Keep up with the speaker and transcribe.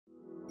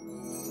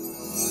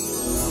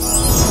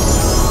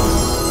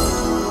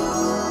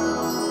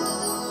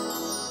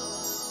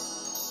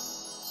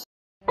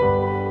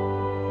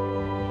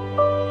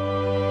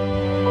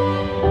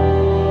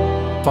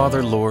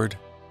Father, Lord,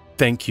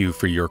 thank you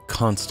for your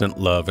constant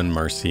love and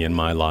mercy in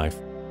my life.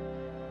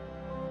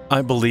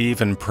 I believe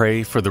and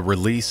pray for the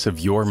release of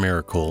your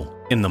miracle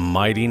in the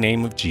mighty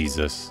name of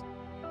Jesus.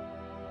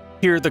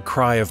 Hear the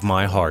cry of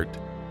my heart.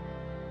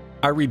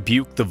 I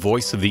rebuke the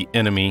voice of the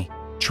enemy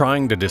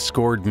trying to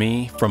discord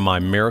me from my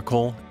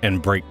miracle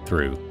and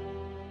breakthrough.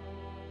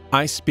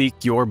 I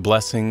speak your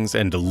blessings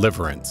and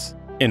deliverance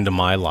into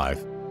my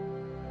life.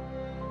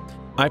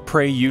 I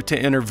pray you to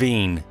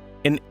intervene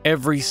in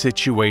every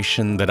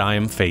situation that I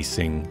am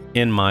facing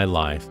in my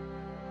life.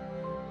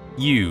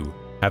 You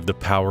have the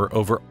power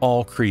over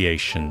all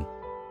creation.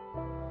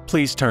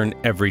 Please turn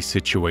every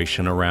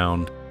situation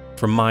around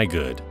for my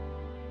good.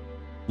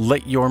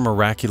 Let your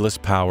miraculous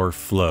power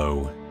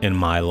flow in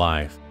my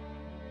life.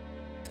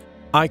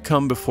 I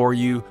come before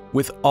you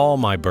with all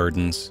my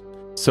burdens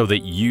so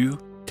that you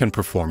can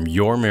perform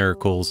your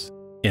miracles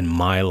in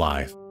my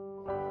life.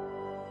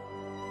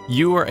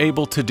 You are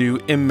able to do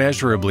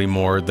immeasurably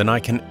more than I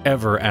can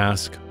ever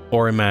ask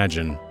or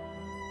imagine.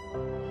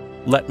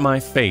 Let my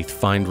faith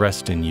find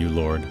rest in you,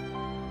 Lord.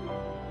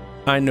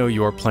 I know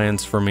your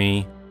plans for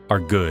me are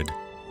good,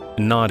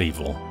 not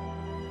evil.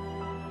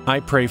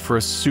 I pray for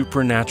a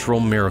supernatural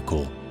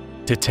miracle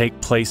to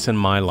take place in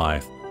my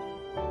life.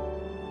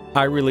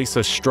 I release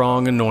a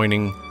strong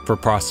anointing for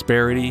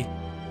prosperity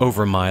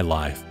over my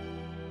life.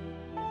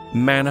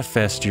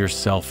 Manifest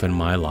yourself in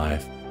my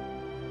life.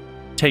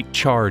 Take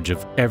charge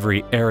of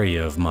every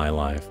area of my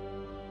life.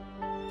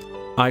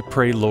 I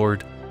pray,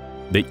 Lord,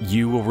 that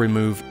you will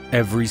remove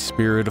every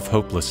spirit of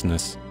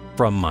hopelessness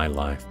from my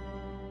life.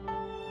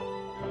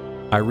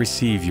 I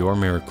receive your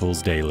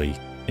miracles daily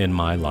in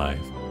my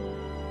life.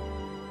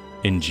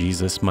 In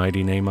Jesus'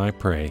 mighty name I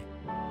pray.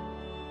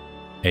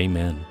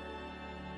 Amen.